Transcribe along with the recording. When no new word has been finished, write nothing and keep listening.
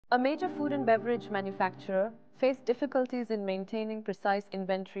A major food and beverage manufacturer faced difficulties in maintaining precise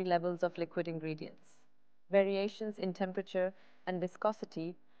inventory levels of liquid ingredients. Variations in temperature and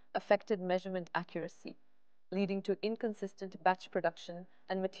viscosity affected measurement accuracy, leading to inconsistent batch production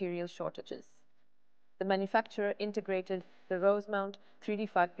and material shortages. The manufacturer integrated the Rosemount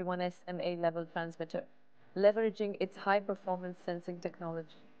 3051SMA level transmitter, leveraging its high-performance sensing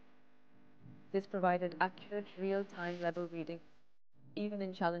technology. This provided accurate real-time level readings, even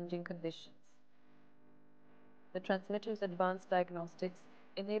in challenging conditions. The transmitter's advanced diagnostics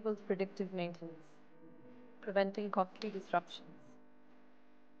enabled predictive maintenance, preventing costly disruptions.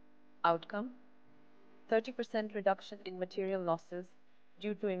 Outcome: 30% reduction in material losses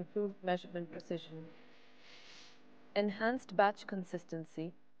due to improved measurement precision. Enhanced batch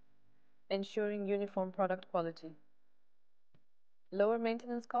consistency, ensuring uniform product quality. Lower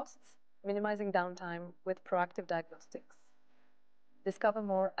maintenance costs, minimizing downtime with proactive diagnostics. Discover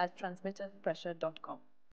more at transmitterpressure.com.